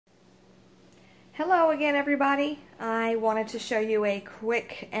Hello again, everybody. I wanted to show you a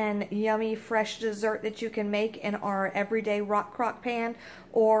quick and yummy fresh dessert that you can make in our everyday Rockcrok pan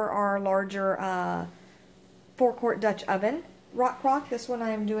or our larger 4-quart Dutch oven Rockcrok. This one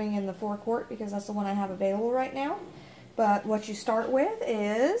I am doing in the 4-quart because that's the one I have available right now. But what you start with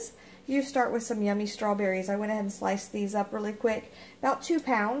is you start with some yummy strawberries. I went ahead and sliced these up really quick, about 2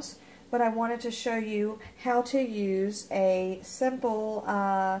 pounds. But I wanted to show you how to use a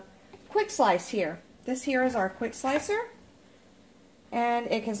simple quick slice here. This here is our quick slicer, and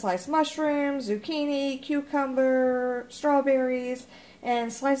it can slice mushrooms, zucchini, cucumber, strawberries,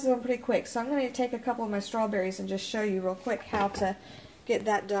 and slices them pretty quick. So I'm going to take a couple of my strawberries and just show you real quick how to get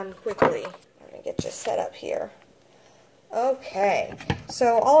that done quickly. Let me get you set up here. Okay,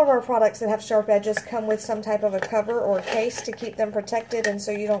 so all of our products that have sharp edges come with some type of a cover or case to keep them protected and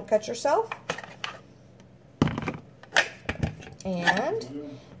so you don't cut yourself.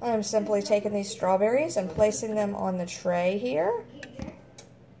 And I'm simply taking these strawberries and placing them on the tray here.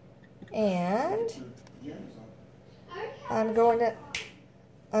 And I'm going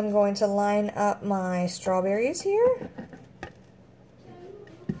to line up my strawberries here.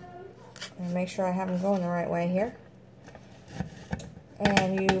 And make sure I have them going the right way here.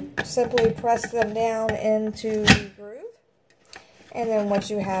 And you simply press them down into the groove. And then what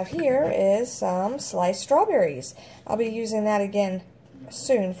you have here is some sliced strawberries. I'll be using that again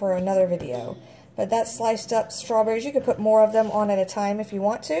soon for another video. But that's sliced up strawberries. You could put more of them on at a time if you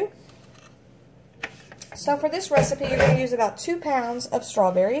want to. So for this recipe, you're going to use about 2 pounds of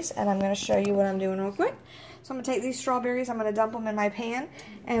strawberries. And I'm going to show you what I'm doing real quick. So I'm going to take these strawberries, I'm going to dump them in my pan.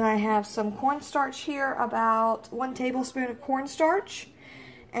 And I have some cornstarch here, about 1 tablespoon of cornstarch.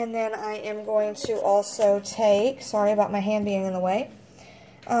 And then I am going to also take, sorry about my hand being in the way,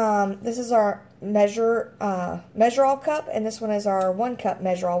 this is our measure-all cup, and this one is our 1 cup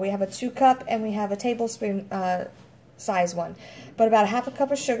measure-all. We have a 2 cup and we have a tablespoon size one. But about 1/2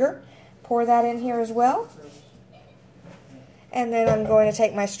 cup of sugar, pour that in here as well. And then I'm going to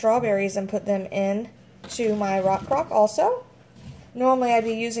take my strawberries and put them in to my Rockcrok also. Normally I'd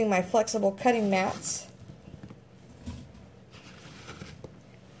be using my flexible cutting mats.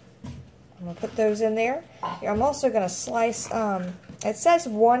 I'm going to put those in there. Here, I'm also going to slice, it says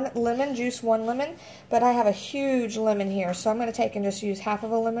 1 lemon, juice 1 lemon, but I have a huge lemon here, so I'm going to take and just use 1/2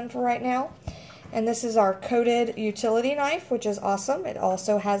 of a lemon for right now. And this is our coated utility knife, which is awesome. It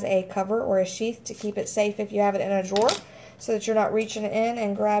also has a cover or a sheath to keep it safe if you have it in a drawer, so that you're not reaching in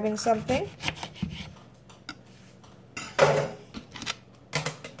and grabbing something.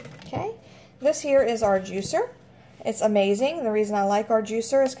 Okay, this here is our juicer. It's amazing. The reason I like our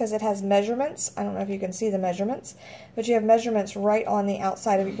juicer is because it has measurements. I don't know if you can see the measurements, but you have measurements right on the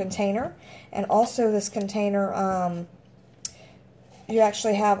outside of your container. And also this container, you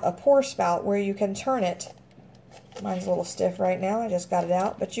actually have a pour spout where you can turn it. Mine's a little stiff right now. I just got it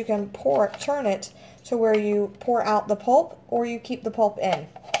out. But you can turn it to where you pour out the pulp or you keep the pulp in.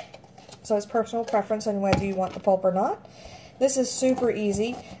 So it's personal preference on whether you want the pulp or not. This is super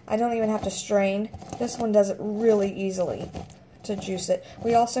easy. I don't even have to strain. This one does it really easily to juice it.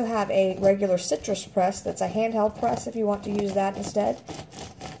 We also have a regular citrus press that's a handheld press if you want to use that instead.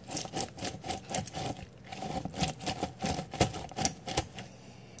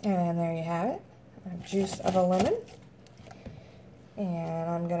 And there you have it, a juice of a lemon.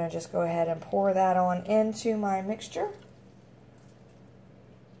 And I'm going to just go ahead and pour that on into my mixture.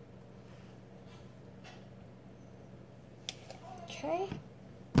 Okay.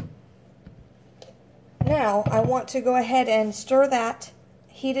 Now I want to go ahead and stir that,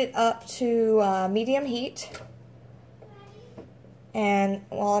 heat it up to medium heat. And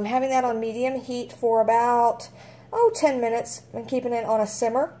while I'm having that on medium heat for about 10 minutes, I'm keeping it on a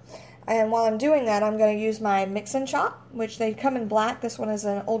simmer. And while I'm doing that, I'm going to use my mix and chop, which they come in black. This one is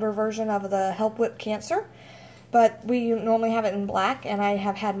an older version of the Help Whip Cancer. But we normally have it in black, and I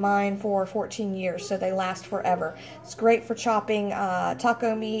have had mine for 14 years, so they last forever. It's great for chopping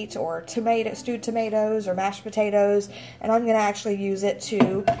taco meat or stewed tomatoes or mashed potatoes, and I'm going to actually use it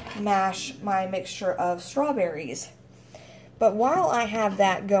to mash my mixture of strawberries. But while I have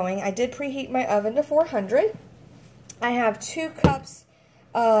that going, I did preheat my oven to 400. I have 2 cups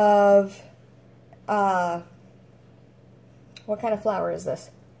of, what kind of flour is this?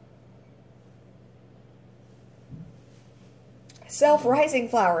 Self-rising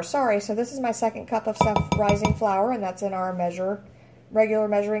flour, sorry. So this is my 2nd cup of self-rising flour, and that's in our regular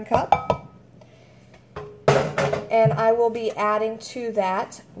measuring cup. And I will be adding to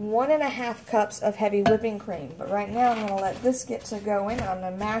that 1.5 cups of heavy whipping cream. But right now I'm going to let this get to going, and I'm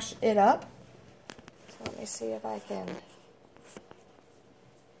going to mash it up. So let me see if I can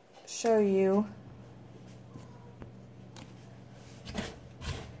show you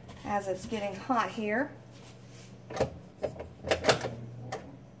as it's getting hot here.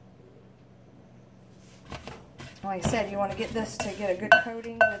 Like I said, you want to get this to get a good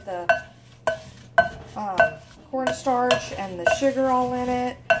coating with the cornstarch and the sugar all in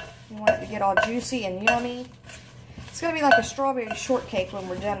it. You want it to get all juicy and yummy. It's going to be like a strawberry shortcake when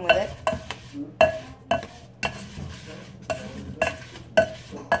we're done with it.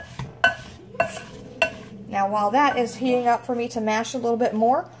 Now while that is heating up for me to mash a little bit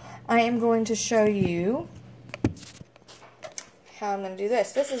more, I am going to show you how I'm going to do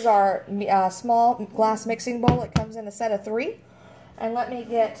this. This is our small glass mixing bowl. It comes in a set of 3. And let me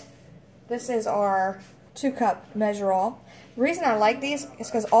get, this is our 2-cup measure all. The reason I like these is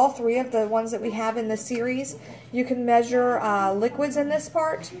because all 3 of the ones that we have in this series, you can measure liquids in this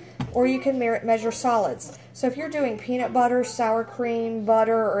part, or you can measure solids. So if you're doing peanut butter, sour cream,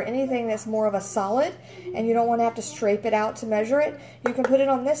 butter, or anything that's more of a solid, and you don't want to have to scrape it out to measure it, you can put it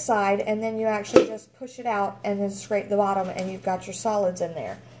on this side, and then you actually just push it out and then scrape the bottom, and you've got your solids in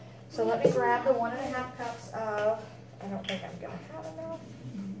there. So let me grab the 1.5 cups of, I don't think I'm going to have enough.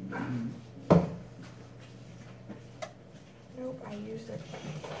 Nope, I used it.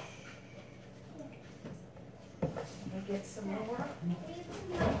 Let me get some more.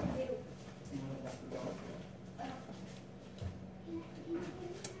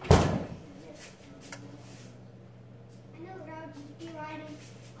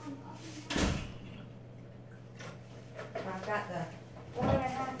 I've got the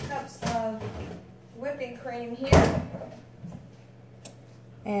 1.5 cups of whipping cream here.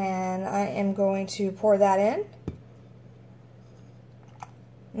 And I am going to pour that in.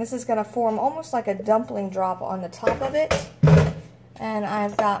 This is going to form almost like a dumpling drop on the top of it. And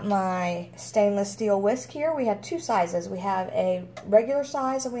I've got my stainless steel whisk here. We have 2 sizes. We have a regular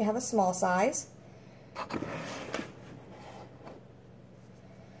size and we have a small size.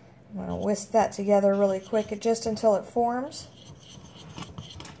 I'm going to whisk that together really quick just until it forms.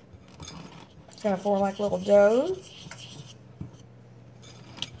 It's going to form like little dough.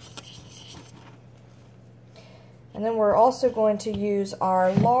 And then we're also going to use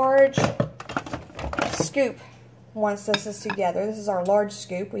our large scoop once this is together. This is our large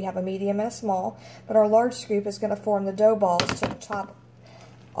scoop. We have a medium and a small, but our large scoop is going to form the dough balls to top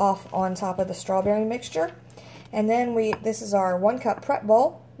off on top of the strawberry mixture. And then this is our 1-cup prep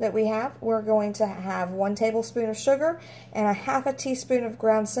bowl that we have. We're going to have 1 tablespoon of sugar and a 1/2 teaspoon of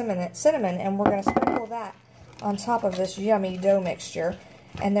ground cinnamon, and we're going to sprinkle that on top of this yummy dough mixture.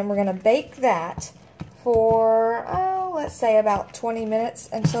 And then we're going to bake that for, let's say about 20 minutes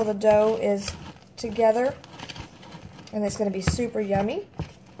until the dough is together. And it's going to be super yummy.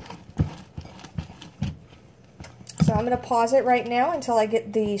 So I'm going to pause it right now until I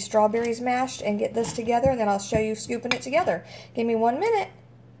get the strawberries mashed and get this together, and then I'll show you scooping it together. Give me 1 minute.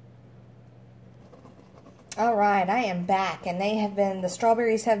 Alright, I am back, and the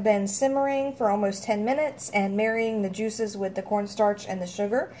strawberries have been simmering for almost 10 minutes and marrying the juices with the cornstarch and the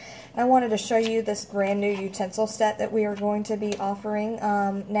sugar. I wanted to show you this brand new utensil set that we are going to be offering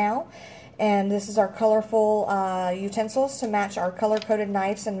now. And this is our colorful utensils to match our color-coded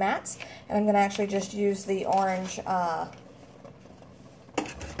knives and mats. And I'm going to actually just use the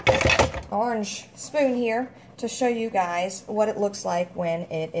orange spoon here to show you guys what it looks like when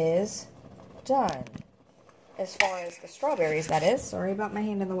it is done. As far as the strawberries, that is. Sorry about my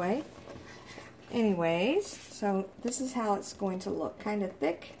hand in the way. Anyways, so this is how it's going to look. Kind of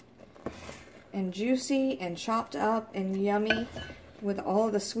thick and juicy and chopped up and yummy with all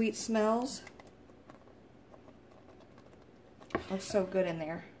of the sweet smells. Looks so good in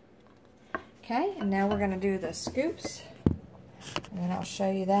there. Okay, and now we're going to do the scoops. And I'll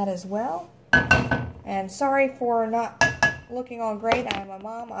show you that as well. And sorry for not looking all great. I'm a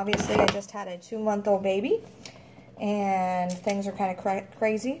mom. Obviously, I just had a 2-month-old baby. And things are kind of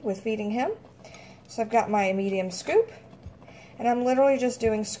crazy with feeding him. So I've got my medium scoop. And I'm literally just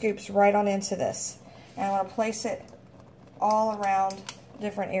doing scoops right on into this. And I want to place it all around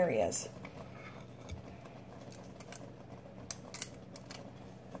different areas.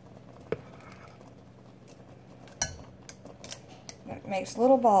 It makes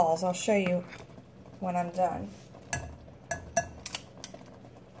little balls. I'll show you when I'm done.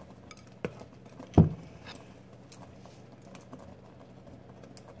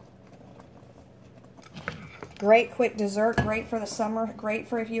 Great quick dessert, great for the summer, great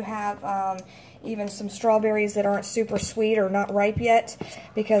for if you have even some strawberries that aren't super sweet or not ripe yet,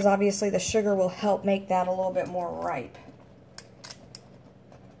 because obviously the sugar will help make that a little bit more ripe.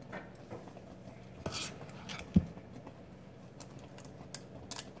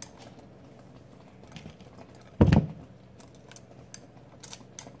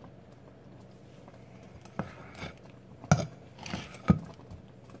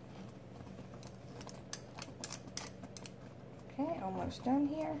 almost done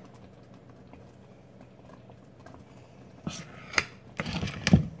here.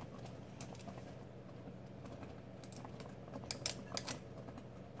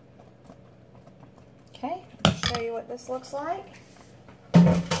 Okay, I'll show you what this looks like.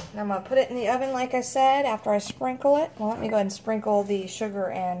 And I'm going to put it in the oven like I said after I sprinkle it. Well, let me go ahead and sprinkle the sugar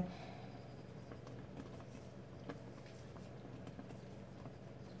and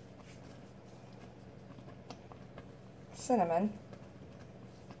cinnamon.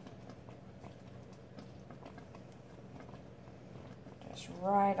 Just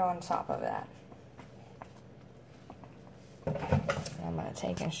right on top of that. I'm going to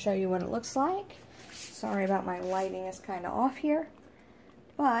take and show you what it looks like. Sorry about my lighting, is kind of off here.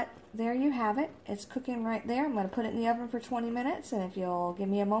 But there you have it. It's cooking right there. I'm going to put it in the oven for 20 minutes, and if you'll give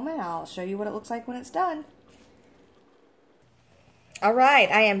me a moment, I'll show you what it looks like when it's done.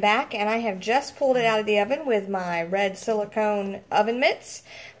 Alright, I am back, and I have just pulled it out of the oven with my red silicone oven mitts,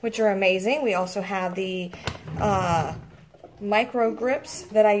 which are amazing. We also have the micro grips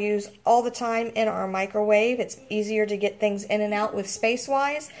that I use all the time in our microwave. It's easier to get things in and out with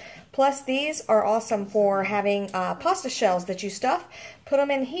space-wise. Plus, these are awesome for having pasta shells that you stuff. Put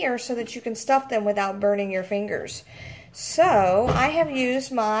them in here so that you can stuff them without burning your fingers. So, I have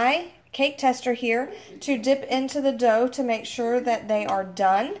used my cake tester here to dip into the dough to make sure that they are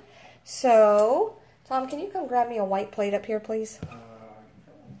done. So, Tom, can you come grab me a white plate up here, please?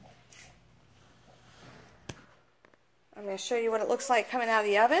 I'm going to show you what it looks like coming out of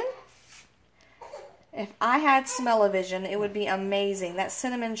the oven. If I had smell-o-vision, it would be amazing. That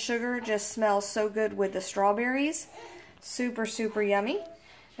cinnamon sugar just smells so good with the strawberries. Super, super yummy.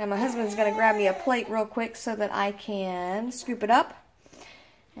 Now my husband's going to grab me a plate real quick so that I can scoop it up.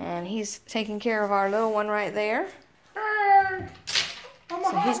 And he's taking care of our little one right there.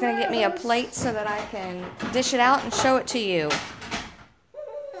 So he's going to get me a plate so that I can dish it out and show it to you.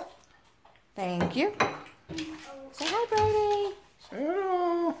 Thank you. Say hi, Brady.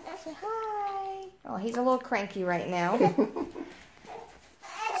 Hello. Say hi. Oh, he's a little cranky right now.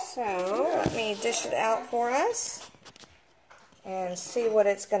 So, let me dish it out for us and see what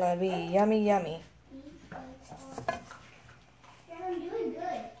it's going to be. Yummy, yummy. I'm doing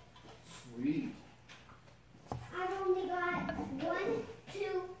good. Sweet. I've only got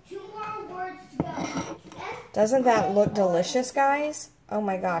two more words to go. Doesn't that look delicious, guys? Oh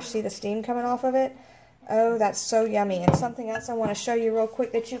my gosh, see the steam coming off of it? Oh, that's so yummy. And something else I want to show you real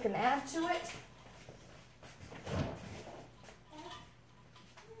quick that you can add to it.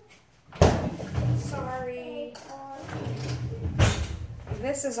 Sorry.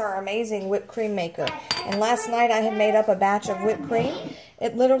 This is our amazing whipped cream maker. And last night I had made up a batch of whipped cream.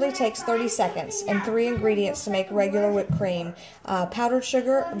 It literally takes 30 seconds and 3 ingredients to make regular whipped cream. Powdered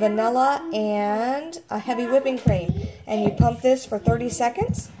sugar, vanilla, and a heavy whipping cream. And you pump this for 30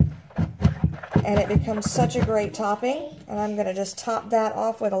 seconds. And it becomes such a great topping. And I'm going to just top that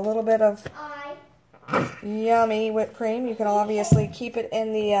off with a little bit of yummy whipped cream. You can obviously keep it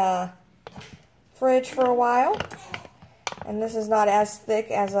in the fridge for a while. And this is not as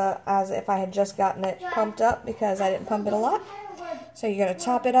thick as if I had just gotten it pumped up because I didn't pump it a lot. So you're going to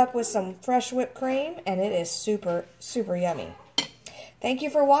top it up with some fresh whipped cream, and it is super, super yummy. Thank you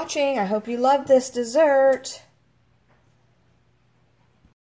for watching. I hope you love this dessert.